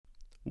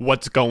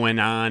What's going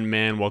on,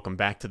 man? Welcome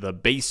back to the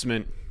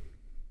basement.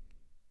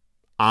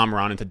 I'm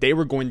Ron, and today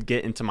we're going to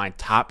get into my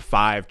top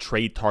 5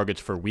 trade targets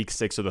for week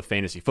 6 of the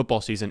fantasy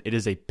football season. It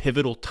is a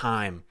pivotal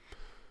time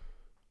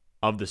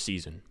of the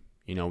season.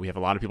 We have a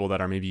lot of people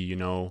that are maybe,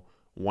 1-5,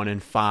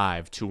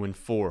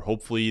 2-4.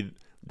 Hopefully,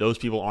 those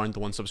people aren't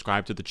the ones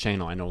subscribed to the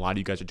channel. I know a lot of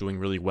you guys are doing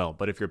really well,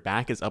 but if your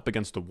back is up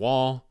against the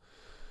wall,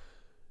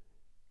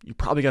 you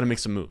probably got to make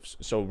some moves.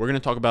 So we're going to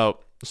talk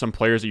about some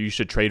players that you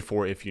should trade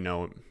for if,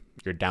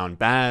 you're down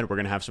bad. We're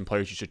going to have some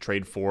players you should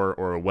trade for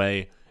or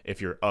away.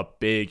 If you're up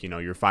big,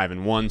 you're 5-1,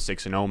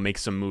 6-0, make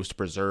some moves to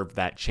preserve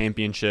that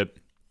championship.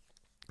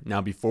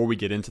 Now, before we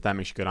get into that,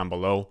 make sure you go down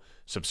below,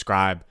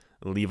 subscribe,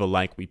 leave a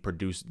like. We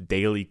produce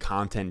daily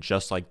content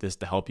just like this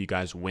to help you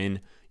guys win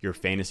your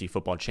fantasy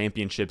football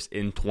championships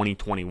in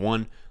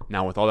 2021.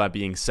 Now, with all that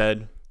being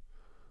said,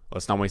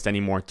 let's not waste any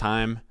more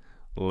time.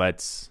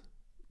 Let's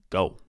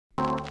go.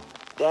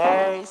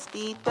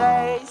 Thirsty,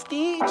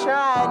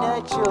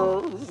 trying to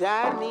choose.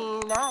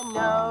 I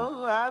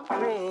know I'm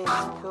pretty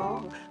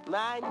cool.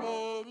 My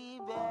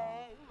nitty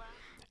bag.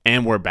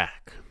 And we're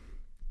back.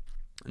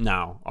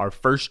 Now, our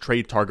first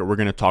trade target we're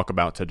going to talk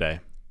about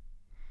today.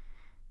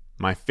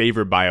 My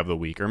favorite buy of the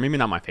week, or maybe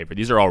not my favorite.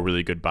 These are all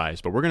really good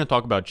buys, but we're going to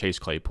talk about Chase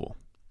Claypool.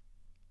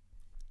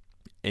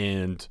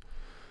 And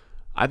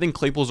I think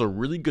Claypool's a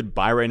really good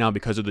buy right now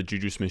because of the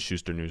Juju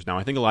Smith-Schuster news. Now,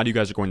 I think a lot of you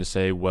guys are going to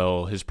say,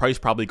 well, his price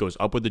probably goes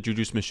up with the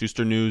Juju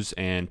Smith-Schuster news,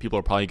 and people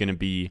are probably going to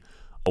be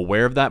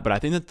aware of that. But I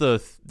think that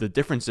the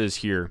difference is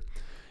here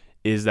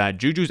is that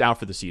Juju's out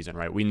for the season,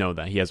 right? We know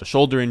that. He has a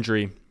shoulder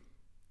injury.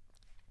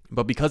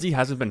 But because he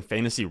hasn't been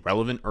fantasy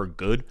relevant or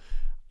good,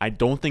 I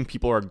don't think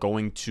people are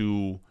going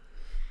to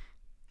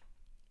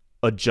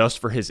adjust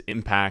for his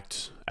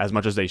impact as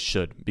much as they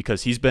should,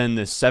 because he's been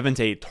this 7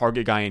 to 8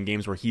 target guy in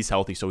games where he's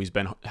healthy. So he's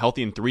been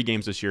healthy in 3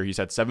 games this year. He's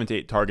had 7 to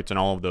 8 targets in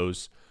all of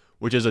those,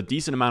 which is a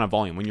decent amount of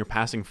volume. When you're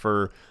passing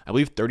for, I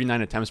believe,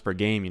 39 attempts per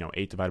game,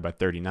 8 divided by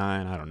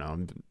 39, I don't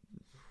know,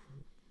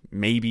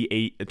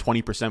 maybe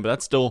 20%, but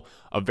that's still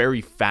a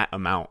very fat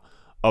amount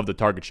of the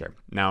target share.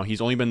 Now,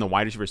 he's only been the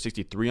wide receiver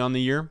 63 on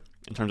the year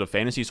in terms of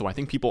fantasy, so I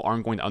think people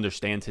aren't going to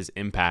understand his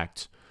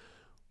impact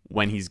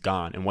when he's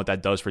gone and what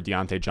that does for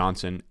Deontay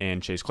Johnson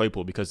and Chase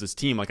Claypool, because this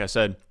team, like I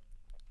said,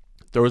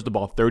 throws the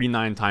ball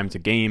 39 times a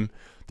game.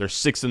 They're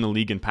 6th in the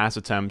league in pass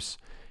attempts,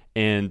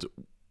 and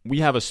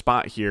we have a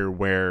spot here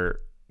where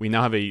we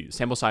now have a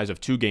sample size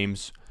of 2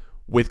 games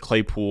with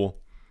Claypool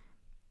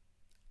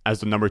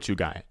as the number 2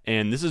 guy,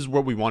 and this is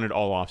what we wanted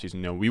all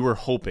offseason. We were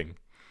hoping,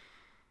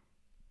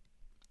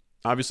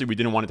 obviously we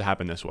didn't want it to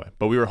happen this way,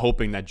 but we were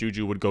hoping that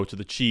Juju would go to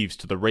the Chiefs,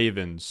 to the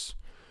Ravens,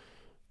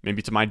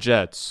 maybe to my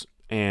Jets,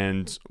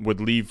 and would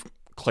leave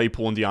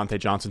Claypool and Deontay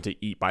Johnson to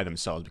eat by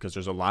themselves, because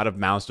there's a lot of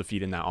mouths to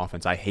feed in that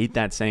offense. I hate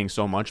that saying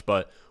so much,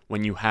 but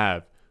when you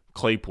have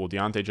Claypool,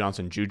 Deontay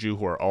Johnson, Juju,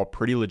 who are all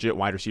pretty legit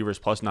wide receivers,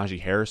 plus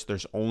Najee Harris,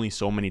 there's only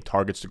so many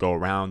targets to go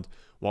around,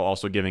 while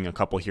also giving a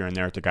couple here and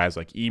there to guys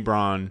like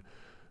Ebron,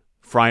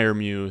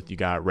 Freiermuth. You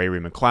got Ray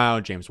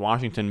McCloud, James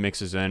Washington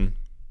mixes in.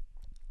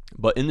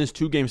 But in this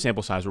 2-game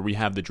sample size where we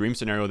have the dream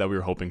scenario that we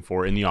were hoping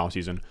for in the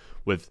offseason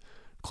with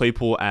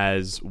Claypool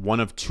as one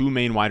of 2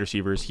 main wide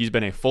receivers. He's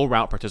been a full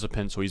route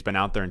participant, so he's been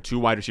out there in 2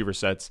 wide receiver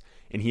sets,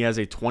 and he has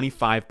a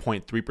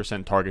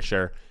 25.3% target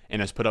share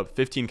and has put up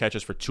 15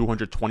 catches for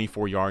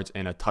 224 yards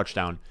and a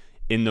touchdown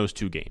in those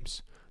 2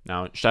 games.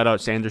 Now, shout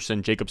out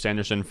Jacob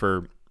Sanderson,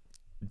 for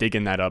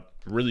digging that up.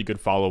 Really good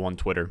follow on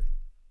Twitter.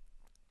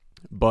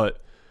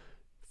 But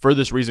for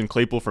this reason,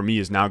 Claypool for me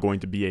is now going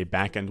to be a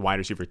back-end wide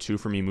receiver 2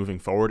 for me moving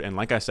forward. And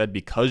like I said,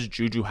 because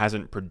Juju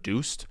hasn't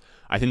produced,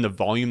 I think the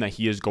volume that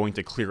he is going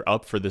to clear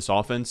up for this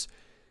offense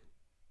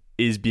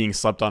is being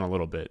slept on a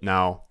little bit.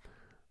 Now,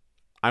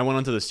 I went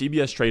onto the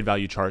CBS trade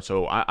value chart.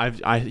 So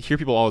I hear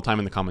people all the time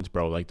in the comments,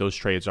 bro, like those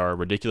trades are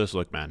ridiculous.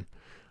 Look, man,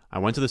 I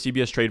went to the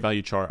CBS trade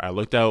value chart. I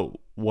looked out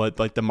what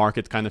like the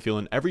market's kind of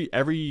feeling.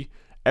 Every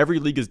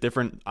league is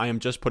different. I am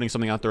just putting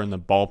something out there in the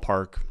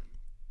ballpark.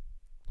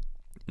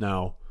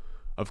 Now,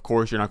 of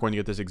course, you're not going to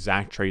get this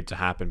exact trade to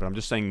happen, but I'm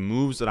just saying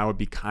moves that I would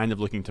be kind of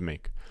looking to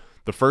make.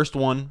 The first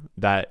one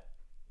that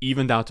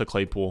evened out to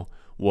Claypool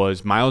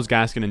was Myles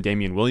Gaskin and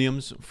Damian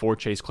Williams for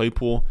Chase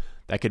Claypool.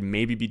 That could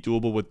maybe be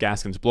doable with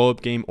Gaskin's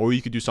blow-up game, or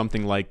you could do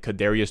something like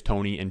Kadarius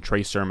Toney and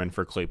Trey Sermon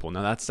for Claypool.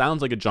 Now, that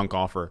sounds like a junk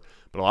offer,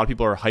 but a lot of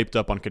people are hyped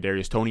up on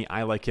Kadarius Toney.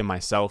 I like him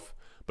myself,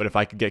 but if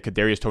I could get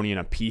Kadarius Toney in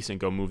a piece and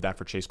go move that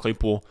for Chase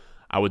Claypool,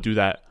 I would do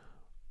that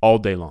all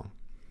day long.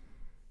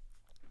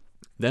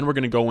 Then we're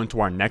going to go into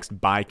our next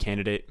buy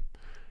candidate,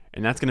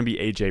 and that's going to be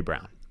A.J.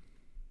 Brown.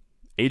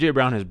 A.J.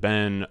 Brown has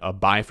been a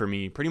buy for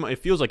me pretty much. It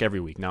feels like every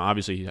week. Now,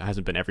 obviously, it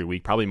hasn't been every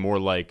week. Probably more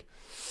like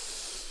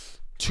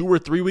 2 or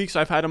 3 weeks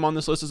I've had him on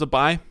this list as a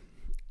buy.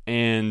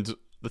 And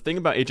the thing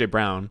about A.J.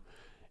 Brown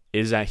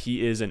is that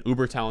he is an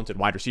uber-talented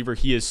wide receiver.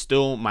 He is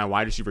still my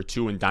wide receiver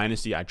 2 in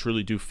Dynasty. I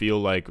truly do feel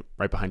like,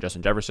 right behind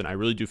Justin Jefferson, I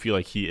really do feel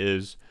like he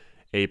is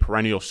a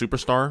perennial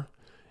superstar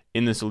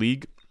in this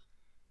league.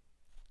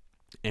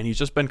 And he's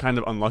just been kind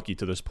of unlucky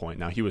to this point.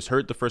 Now, he was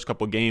hurt the first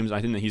couple of games. I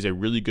think that he's a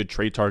really good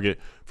trade target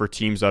for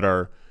teams that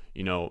are,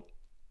 you know,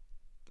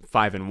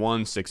 5-1,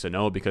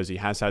 6-0, because he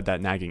has had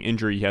that nagging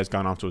injury. He has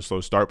gone off to a slow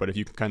start, but if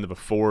you can kind of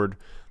afford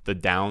the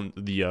downs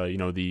with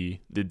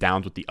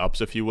the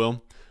ups, if you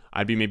will,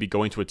 I'd be maybe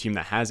going to a team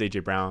that has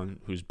AJ Brown,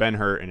 who's been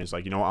hurt, and is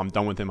like, you know what, I'm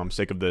done with him. I'm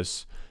sick of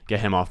this.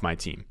 Get him off my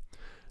team.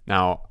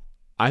 Now,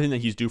 I think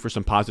that he's due for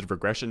some positive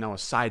regression. Now, a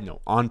side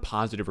note on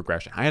positive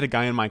regression. I had a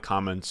guy in my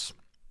comments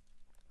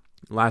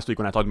last week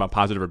when I talked about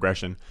positive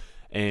regression,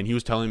 and he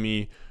was telling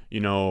me, you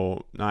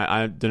know,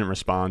 I didn't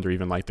respond or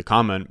even like the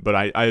comment, but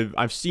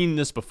I've seen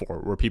this before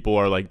where people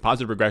are like,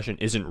 positive regression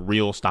isn't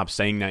real. Stop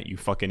saying that, you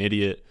fucking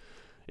idiot.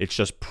 It's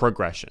just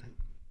progression.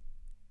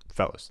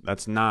 Fellas,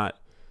 that's not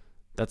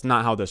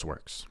how this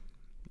works.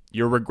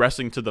 You're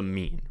regressing to the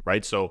mean,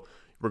 right? So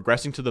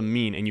regressing to the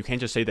mean, and you can't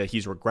just say that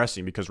he's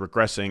regressing, because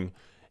regressing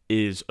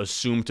is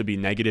assumed to be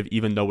negative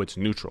even though it's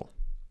neutral,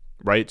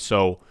 right?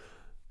 So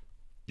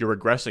you're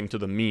regressing to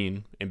the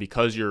mean, and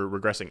because you're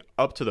regressing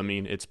up to the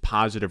mean, it's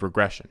positive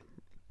regression.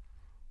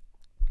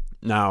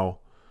 Now,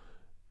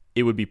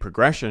 it would be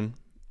progression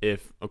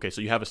if, okay, so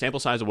you have a sample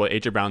size of what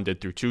AJ Brown did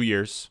through 2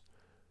 years.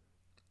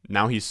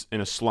 Now he's in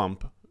a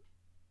slump.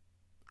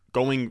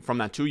 Going from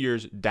that 2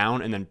 years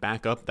down and then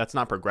back up, that's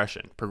not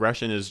progression.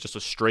 Progression is just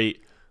a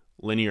straight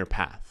linear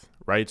path,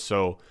 right?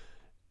 So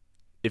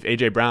if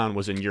AJ Brown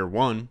was in year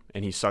 1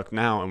 and he sucked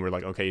now and we're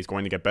like, okay, he's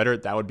going to get better,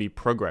 that would be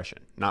progression,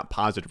 not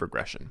positive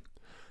regression.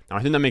 Now,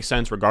 I think that makes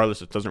sense.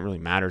 Regardless, it doesn't really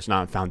matter. It's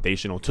not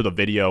foundational to the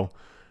video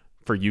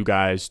for you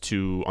guys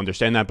to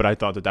understand that, but I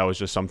thought that was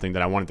just something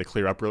that I wanted to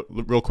clear up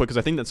real quick, because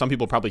I think that some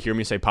people probably hear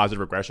me say positive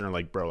regression are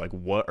like, bro, like,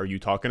 what are you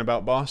talking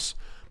about, boss?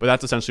 But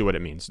that's essentially what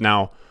it means.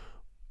 Now,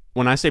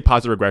 when I say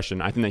positive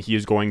regression, I think that he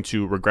is going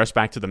to regress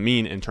back to the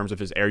mean in terms of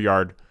his air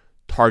yard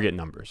target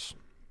numbers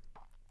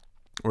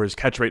or his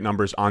catch rate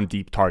numbers on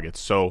deep targets.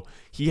 So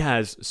he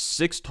has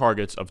 6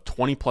 targets of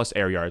 20 plus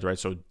air yards, right?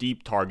 So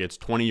deep targets,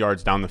 20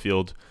 yards down the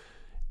field,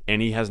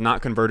 and he has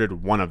not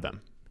converted one of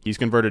them. He's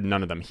converted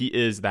none of them. He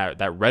is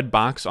that red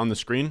box on the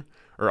screen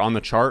or on the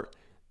chart.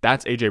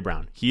 That's AJ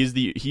Brown. He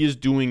is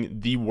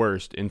doing the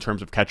worst in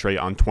terms of catch rate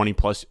on 20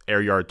 plus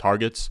air yard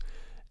targets,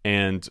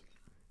 and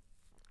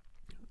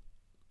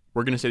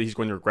we're going to say that he's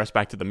going to regress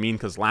back to the mean,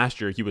 because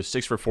last year he was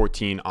 6 for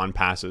 14 on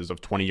passes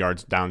of 20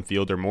 yards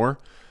downfield or more.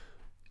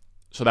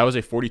 So that was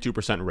a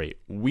 42% rate.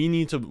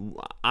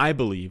 I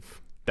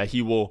believe that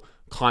he will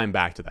climb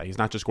back to that. He's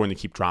not just going to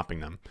keep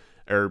dropping them.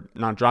 Or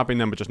not dropping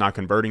them, but just not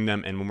converting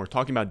them. And when we're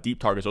talking about deep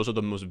targets, those are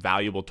the most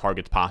valuable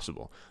targets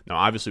possible. Now,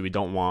 obviously, we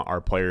don't want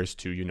our players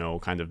to, you know,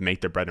 kind of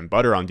make their bread and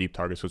butter on deep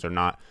targets, because they're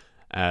not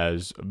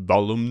as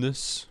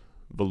voluminous.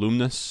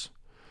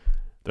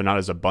 They're not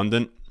as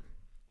abundant,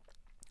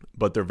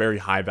 but they're very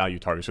high value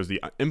targets. Because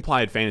the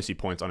implied fantasy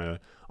points on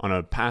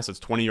a pass that's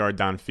 20 yard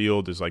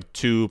downfield is like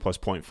 2 plus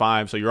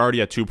 0.5. So you're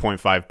already at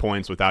 2.5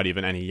 points without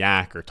even any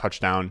yak or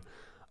touchdown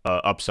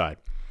upside.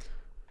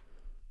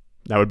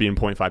 That would be in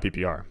 0.5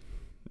 PPR.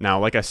 Now,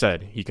 like I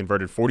said, he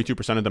converted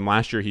 42% of them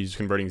last year. He's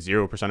converting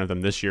 0% of them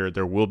this year.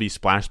 There will be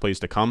splash plays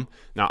to come.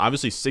 Now,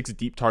 obviously, 6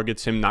 deep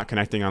targets, him not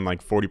connecting on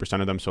like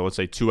 40% of them. So let's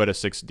say 2 out of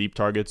 6 deep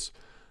targets.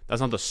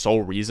 That's not the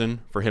sole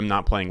reason for him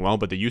not playing well,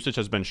 but the usage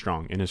has been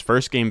strong. In his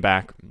first game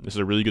back, this is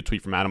a really good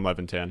tweet from Adam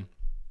Levitan.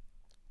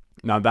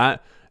 Now,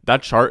 that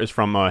chart is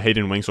from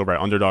Hayden Winks over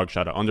at Underdog.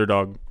 Shout out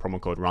Underdog. Promo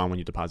code RON when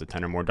you deposit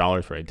 $10 or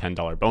more for a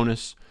 $10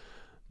 bonus.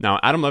 Now,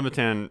 Adam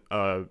Levitan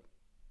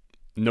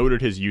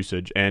noted his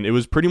usage, and it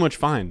was pretty much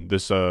fine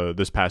this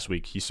past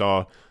week. He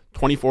saw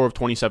 24 of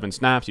 27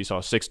 snaps. He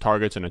saw 6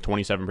 targets and a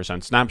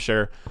 27% snap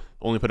share.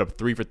 Only put up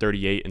 3 for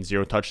 38 and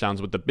 0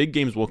 touchdowns, but the big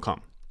games will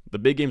come. The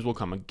big games will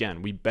come.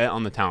 Again, we bet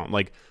on the talent.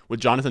 Like with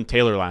Jonathan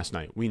Taylor last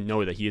night, we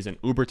know that he is an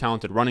uber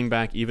talented running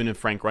back. Even if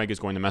Frank Reich is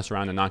going to mess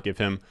around and not give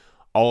him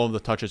all of the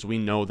touches, we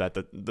know that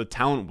the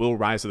talent will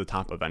rise to the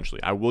top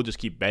eventually. I will just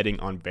keep betting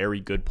on very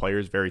good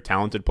players, very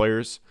talented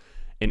players,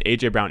 and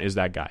AJ Brown is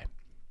that guy.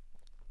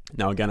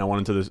 Now, again, I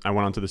went onto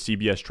the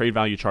CBS trade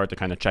value chart to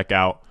kind of check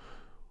out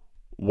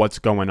what's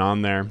going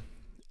on there.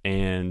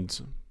 And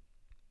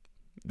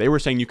they were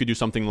saying you could do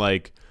something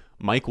like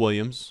Mike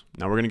Williams.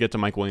 Now, we're going to get to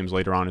Mike Williams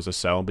later on as a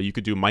sell, but you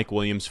could do Mike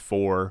Williams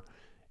for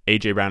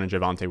A.J. Brown and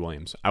Javonte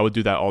Williams. I would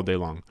do that all day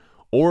long.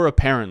 Or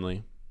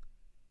apparently,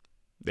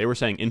 they were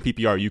saying in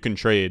PPR you can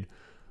trade.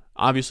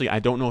 Obviously, I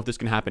don't know if this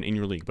can happen in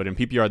your league, but in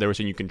PPR, they were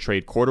saying you can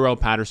trade Cordarrelle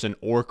Patterson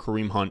or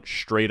Kareem Hunt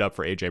straight up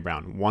for A.J.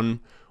 Brown. One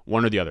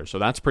or the other. So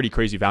that's pretty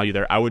crazy value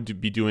there. I would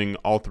be doing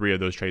all 3 of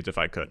those trades if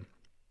I could.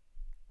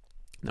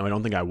 Now, I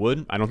don't think I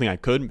would. I don't think I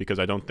could, because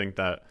I don't think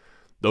that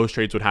those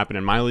trades would happen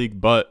in my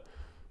league. But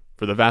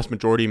for the vast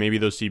majority, maybe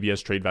those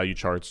CBS trade value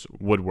charts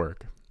would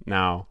work.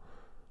 Now,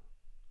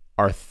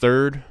 our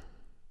third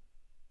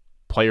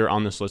player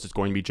on this list is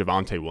going to be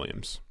Javonte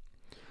Williams.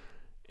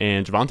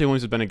 And Javonte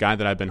Williams has been a guy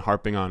that I've been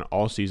harping on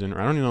all season. Or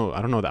I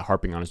don't know that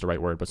harping on is the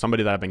right word, but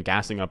somebody that I've been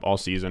gassing up all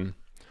season.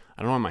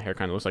 I don't know why my hair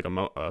kind of looks like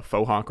a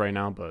faux hawk right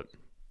now, but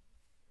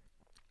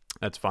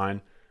that's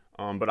fine.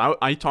 But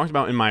I talked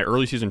about in my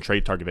early season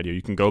trade target video,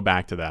 you can go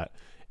back to that,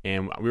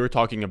 And we were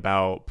talking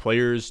about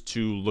players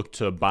to look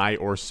to buy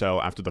or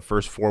sell after the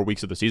first 4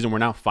 weeks of the season. We're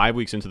now 5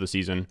 weeks into the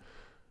season.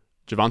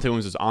 Javonte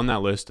Williams is on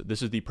that list.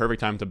 This is the perfect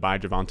time to buy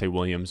Javonte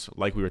Williams,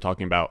 like we were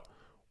talking about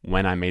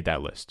when I made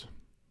that list.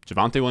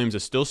 Javonte Williams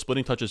is still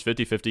splitting touches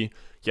 50-50.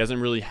 He hasn't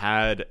really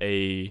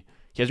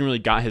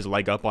got his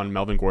leg up on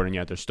Melvin Gordon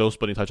yet. They're still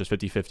splitting touches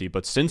 50-50.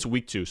 But since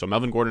week 2, so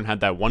Melvin Gordon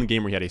had that one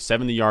game where he had a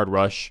 70-yard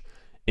rush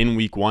in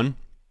week 1.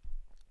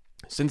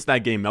 Since that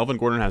game, Melvin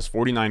Gordon has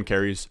 49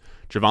 carries.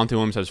 Javonte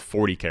Williams has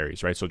 40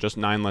 carries, right? So just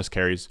 9 less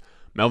carries.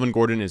 Melvin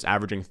Gordon is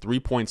averaging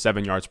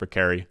 3.7 yards per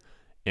carry,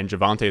 and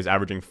Javonte is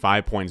averaging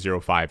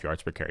 5.05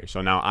 yards per carry.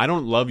 So now I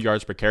don't love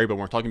yards per carry, but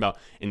when we're talking about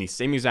in the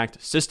same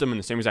exact system, in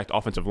the same exact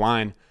offensive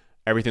line,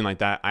 everything like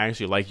that, I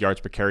actually like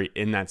yards per carry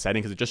in that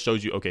setting because it just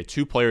shows you, okay,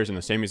 2 players in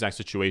the same exact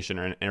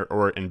situation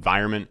or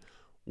environment,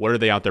 what are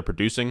they out there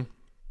producing?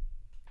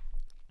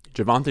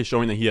 Javonte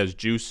showing that he has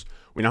juice.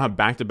 We now have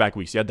back-to-back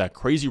weeks. He had that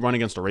crazy run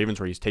against the Ravens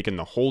where he's taken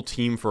the whole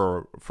team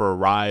for a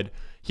ride.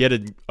 He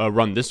had a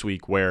run this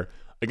week where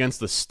against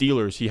the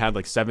Steelers, he had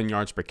like 7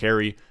 yards per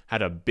carry,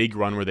 had a big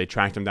run where they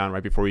tracked him down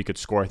right before he could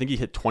score. I think he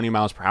hit 20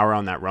 miles per hour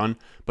on that run,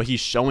 but he's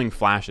showing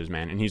flashes,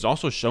 man. And he's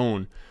also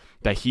shown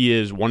that he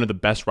is one of the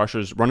best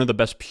rushers, one of the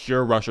best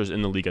pure rushers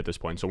in the league at this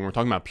point. So when we're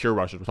talking about pure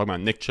rushers, we're talking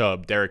about Nick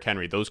Chubb, Derrick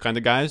Henry, those kind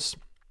of guys.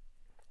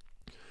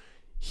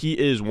 He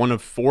is one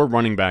of 4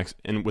 running backs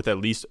and with at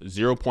least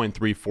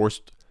 0.3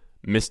 forced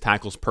missed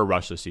tackles per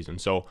rush this season.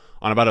 So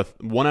on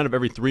about 1 out of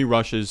every 3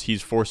 rushes,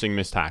 he's forcing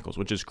missed tackles,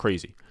 which is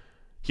crazy.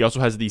 He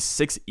also has the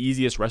 6th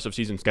easiest rest of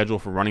season schedule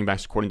for running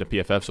backs according to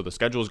PFF. So the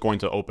schedule is going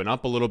to open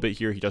up a little bit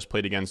here. He just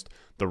played against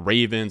the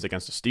Ravens,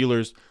 against the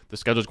Steelers. The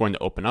schedule is going to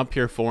open up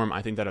here for him.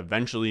 I think that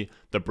eventually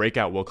the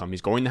breakout will come.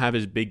 He's going to have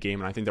his big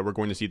game, and I think that we're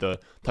going to see the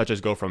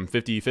touches go from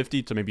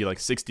 50-50 to maybe like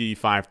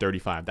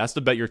 65-35. That's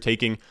the bet you're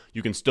taking.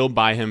 You can still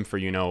buy him for,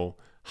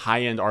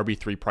 high-end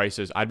RB3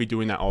 prices. I'd be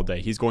doing that all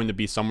day. He's going to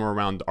be somewhere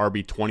around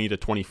RB 20 to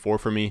 24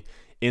 for me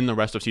in the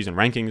rest of season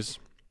rankings.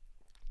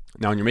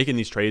 Now, when you're making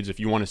these trades, if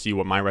you want to see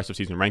what my rest of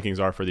season rankings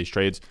are for these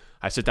trades,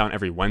 I sit down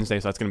every Wednesday,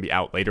 so that's going to be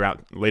out later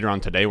on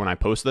today when I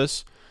post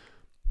this.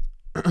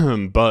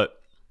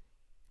 But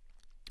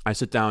I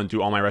sit down and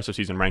do all my rest of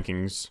season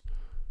rankings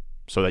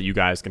so that you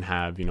guys can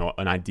have,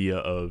 an idea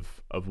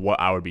of what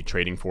I would be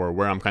trading for,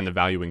 where I'm kind of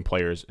valuing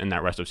players in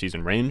that rest of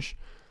season range.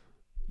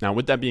 Now,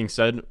 with that being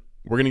said,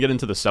 we're going to get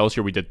into the sells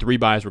here. We did 3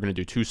 buys. We're going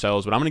to do 2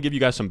 sells, but I'm going to give you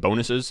guys some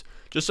bonuses,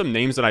 just some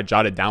names that I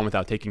jotted down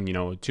without taking,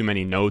 too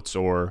many notes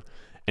or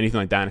anything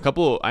like that.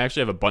 And I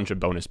actually have a bunch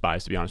of bonus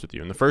buys, to be honest with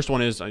you. And the first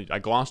one is I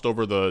glossed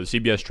over the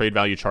CBS trade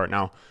value chart.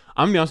 Now,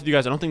 I'm going to be honest with you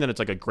guys, I don't think that it's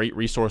like a great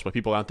resource, but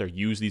people out there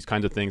use these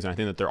kinds of things. And I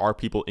think that there are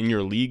people in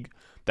your league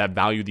that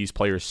value these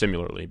players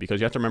similarly, because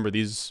you have to remember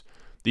these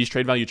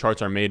trade value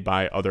charts are made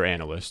by other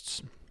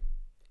analysts.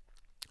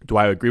 Do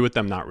I agree with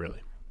them? Not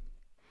really.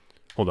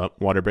 Hold up,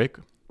 water break.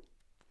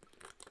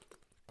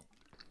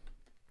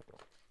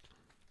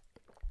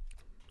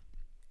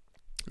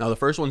 Now, the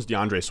first one's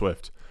DeAndre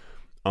Swift.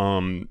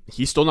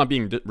 He's still not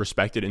being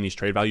respected in these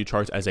trade value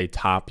charts as a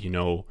top,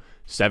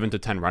 7 to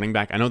 10 running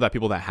back. I know that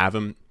people that have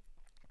him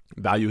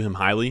value him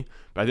highly,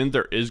 but I think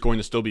there is going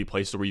to still be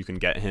places where you can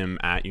get him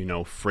at,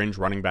 fringe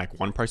running back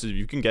 1 prices. If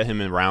you can get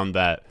him around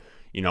that,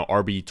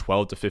 RB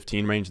 12 to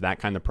 15 range, that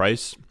kind of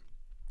price,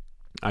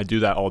 I do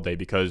that all day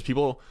because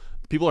people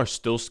are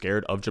still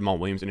scared of Jamal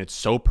Williams, and it's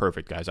so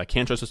perfect, guys. I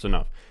can't stress this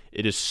enough.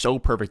 It is so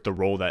perfect, the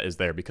role that is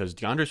there, because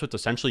DeAndre Swift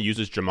essentially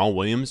uses Jamal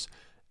Williams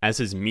as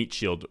his meat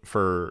shield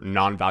for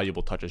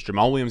non-valuable touches.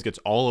 Jamal Williams gets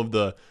all of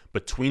the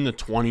between the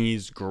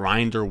 20s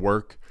grinder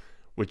work,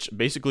 which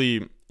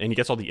basically, and he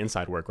gets all the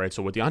inside work, right?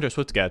 So what DeAndre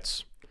Swift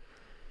gets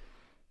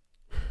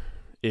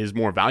is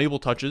more valuable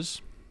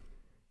touches.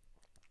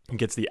 He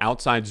gets the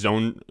outside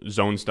zone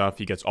stuff.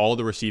 He gets all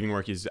the receiving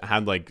work. He's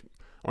had I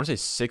want to say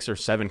 6 or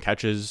 7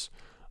 catches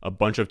a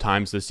bunch of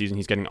times this season.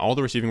 He's getting all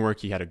the receiving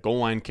work. He had a goal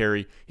line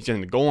carry. He's getting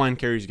the goal line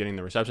carries. He's getting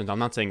the receptions. I'm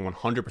not saying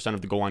 100%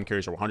 of the goal line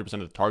carries or 100% of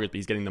the targets, but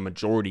he's getting the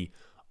majority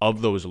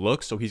of those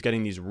looks. So he's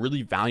getting these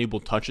really valuable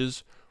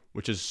touches,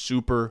 which is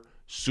super,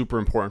 super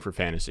important for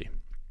fantasy.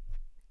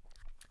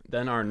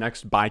 Then our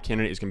next buy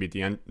candidate is going to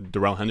be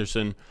Darrell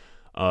Henderson.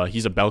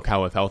 He's a bell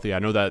cow if healthy. I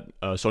know that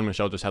Sony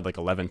Michel just had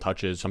 11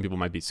 touches. Some people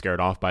might be scared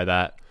off by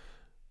that.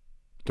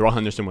 Darrell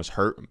Henderson was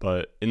hurt,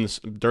 but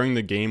during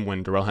the game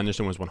when Darrell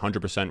Henderson was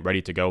 100%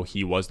 ready to go,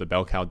 he was the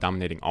bell cow,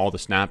 dominating all the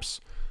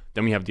snaps.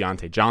 Then we have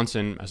Deontay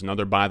Johnson as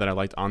another buy that I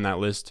liked on that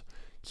list.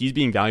 He's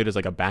being valued as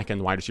a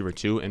back-end wide receiver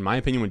too. In my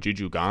opinion, with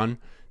Juju gone,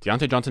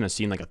 Deontay Johnson has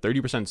seen a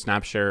 30%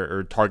 snap share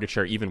or target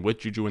share even with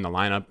Juju in the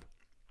lineup.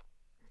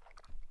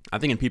 I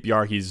think in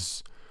PPR,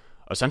 he's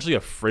essentially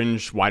a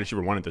fringe wide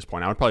receiver 1 at this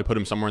point. I would probably put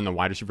him somewhere in the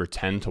wide receiver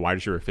 10 to wide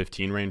receiver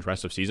 15 range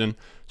rest of season.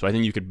 So I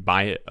think you could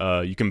buy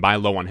you can buy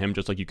low on him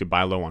just like you could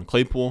buy low on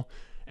Claypool.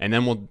 And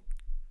then we'll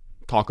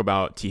talk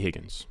about T.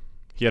 Higgins.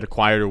 He had a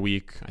quieter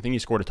week. I think he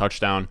scored a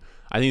touchdown.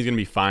 I think he's going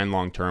to be fine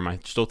long term. I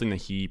still think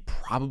that he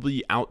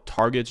probably out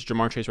targets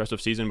Jamar Chase rest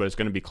of season, but it's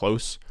going to be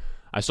close.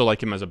 I still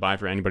like him as a buy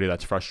for anybody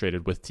that's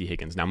frustrated with T.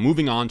 Higgins. Now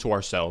moving on to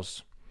our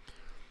sells.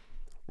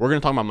 we're going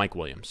to talk about Mike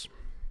Williams.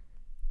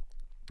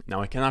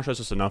 Now, I cannot stress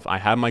this enough. I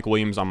have Mike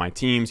Williams on my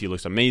teams. He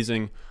looks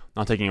amazing.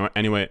 Not taking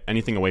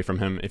anything away from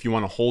him. If you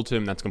want to hold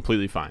him, that's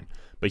completely fine.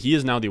 But he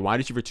is now the wide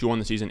receiver 2 on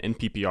the season in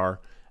PPR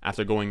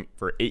after going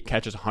for 8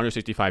 catches,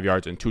 165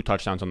 yards, and 2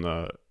 touchdowns on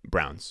the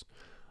Browns.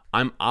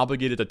 I'm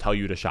obligated to tell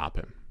you to shop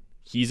him.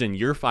 He's in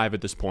year 5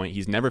 at this point.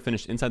 He's never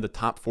finished inside the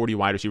top 40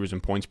 wide receivers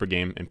in points per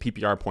game and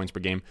PPR points per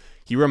game.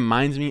 He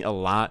reminds me a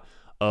lot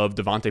of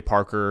Devontae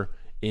Parker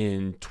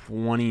in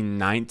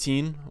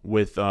 2019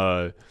 with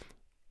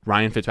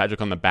Ryan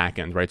Fitzpatrick on the back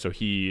end, right? So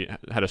he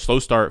had a slow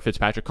start.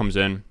 Fitzpatrick comes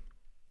in.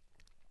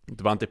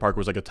 Devontae Parker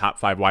was like a top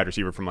 5 wide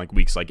receiver from like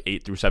weeks like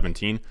 8 through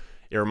 17.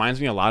 It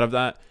reminds me a lot of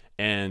that.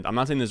 And I'm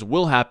not saying this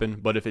will happen,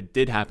 but if it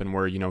did happen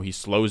where, he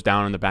slows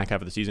down in the back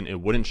half of the season,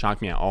 it wouldn't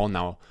shock me at all.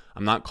 Now,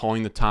 I'm not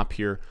calling the top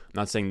here. I'm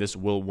not saying this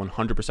will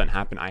 100%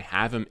 happen. I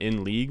have him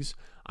in leagues.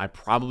 I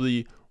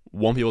probably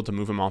won't be able to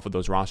move him off of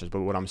those rosters.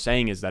 But what I'm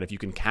saying is that if you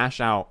can cash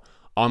out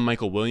on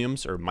Mike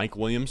Williams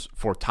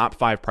for top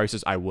 5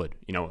 prices, I would.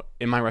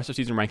 In my rest of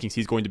season rankings,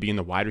 he's going to be in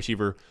the wide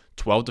receiver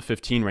 12 to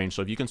 15 range.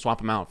 So if you can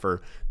swap him out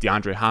for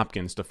DeAndre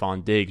Hopkins,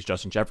 Stephon Diggs,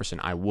 Justin Jefferson,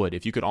 I would.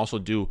 If you could also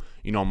do,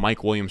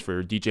 Mike Williams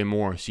for DJ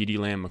Moore, CeeDee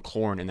Lamb,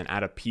 McLaurin, and then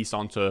add a piece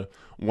onto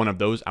one of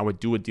those, I would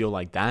do a deal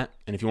like that.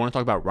 And if you want to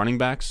talk about running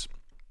backs,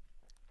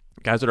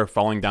 guys that are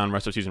falling down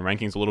rest of season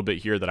rankings a little bit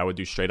here that I would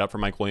do straight up for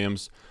Mike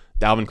Williams,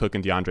 Dalvin Cook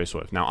and DeAndre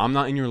Swift. Now, I'm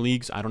not in your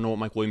leagues. I don't know what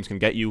Mike Williams can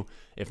get you.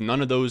 If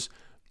none of those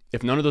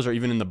are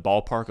even in the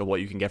ballpark of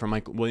what you can get from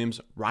Mike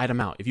Williams, ride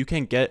him out. If you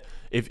can't get,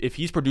 if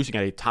he's producing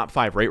at a top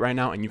 5 rate right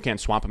now and you can't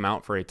swap him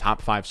out for a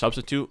top 5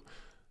 substitute,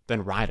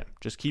 then ride him.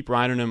 Just keep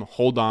riding him,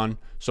 hold on.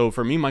 So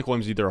for me, Mike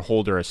Williams is either a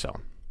hold or a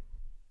sell.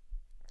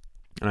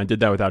 And I did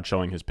that without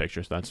showing his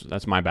pictures.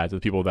 That's my bad to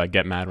the people that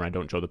get mad when I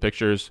don't show the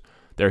pictures.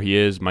 There he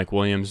is, Mike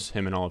Williams,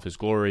 him in all of his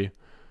glory.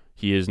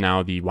 He is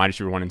now the wide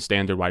receiver 1 in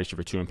standard, wide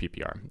receiver 2 in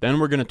PPR.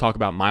 Then we're going to talk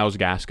about Myles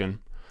Gaskin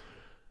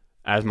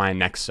as my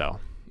next sell.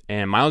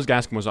 And Myles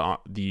Gaskin was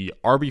the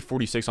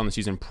RB46 on the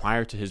season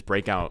prior to his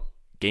breakout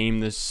game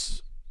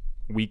this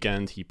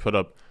weekend. He put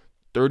up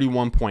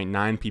 31.9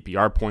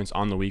 PPR points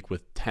on the week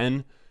with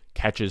 10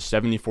 catches,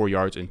 74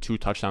 yards, and 2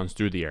 touchdowns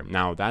through the air.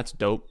 Now, that's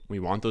dope. We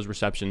want those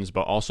receptions,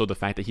 but also the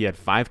fact that he had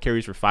 5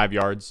 carries for 5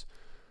 yards,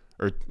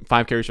 or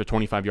 5 carries for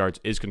 25 yards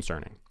is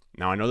concerning.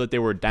 Now, I know that they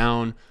were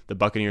down. The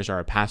Buccaneers are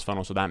a pass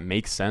funnel, so that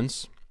makes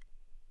sense.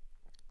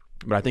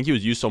 But I think he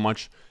was used so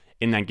much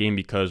in that game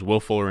because Will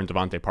Fuller and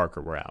Devontae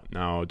Parker were out.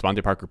 Now,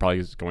 Devontae Parker probably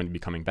is going to be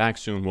coming back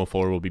soon. Will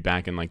Fuller will be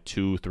back in like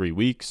 2-3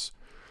 weeks.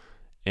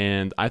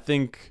 And I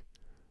think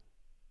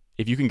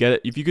if you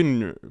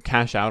can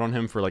cash out on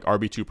him for like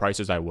RB2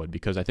 prices, I would,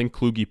 because I think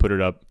Kluge put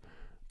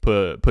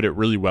it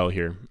really well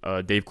here.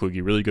 Dave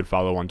Kluge, really good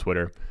follow on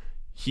Twitter.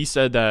 He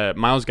said that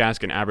Myles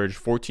Gaskin averaged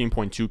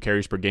 14.2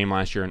 carries per game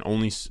last year and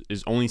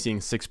is only seeing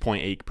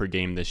 6.8 per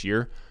game this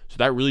year. So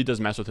that really does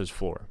mess with his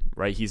floor,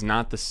 right? He's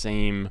not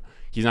getting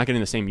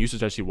the same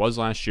usage as he was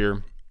last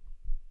year.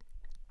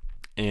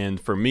 And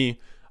for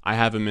me, I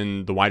have him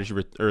in the wide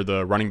receiver or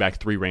the running back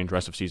 3 range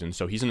rest of season.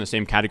 So he's in the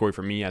same category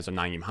for me as a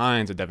Nyheim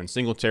Hines, a Devin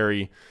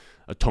Singletary,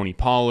 a Tony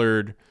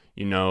Pollard,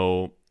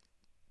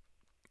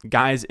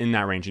 guys in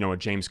that range, a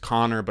James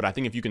Conner. But I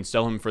think if you can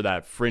sell him for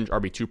that fringe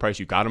RB2 price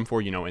you got him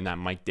for, in that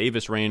Mike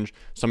Davis range,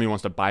 somebody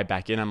wants to buy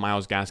back in on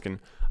Myles Gaskin,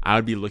 I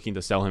would be looking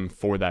to sell him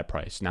for that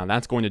price. Now,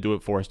 that's going to do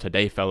it for us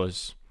today,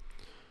 fellas.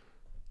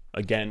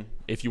 Again,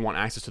 if you want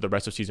access to the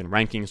rest of season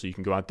rankings so you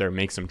can go out there,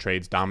 make some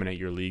trades, dominate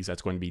your leagues,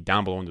 that's going to be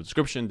down below in the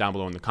description, down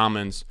below in the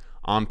comments,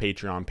 on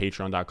Patreon,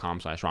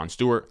 patreon.com/Ron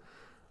Stewart.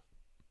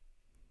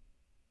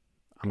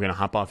 I'm going to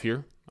hop off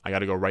here. I got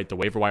to go write the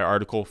waiver wire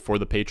article for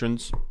the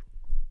patrons.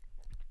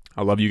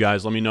 I love you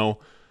guys. Let me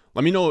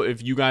know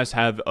if you guys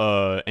have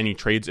any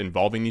trades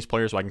involving these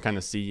players so I can kind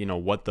of see,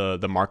 what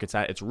the market's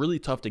at. It's really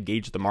tough to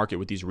gauge the market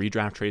with these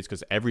redraft trades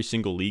because every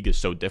single league is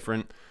so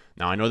different.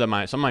 Now, I know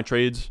that some of my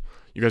trades,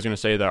 you guys are going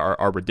to say that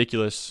are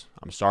ridiculous.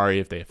 I'm sorry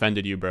if they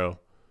offended you, bro.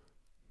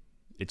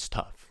 It's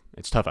tough.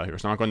 It's tough out here.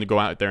 So I'm not going to go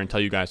out there and tell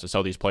you guys to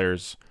sell these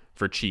players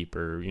for cheap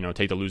or,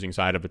 take the losing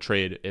side of a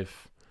trade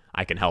if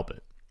I can help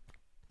it.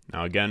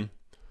 Now, again,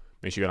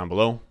 make sure you go down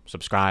below,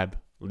 subscribe,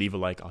 leave a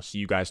like. I'll see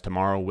you guys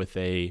tomorrow with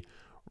a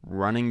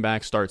running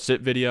back start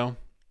sit video.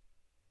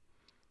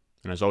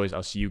 And as always,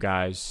 I'll see you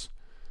guys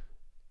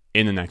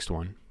in the next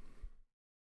one.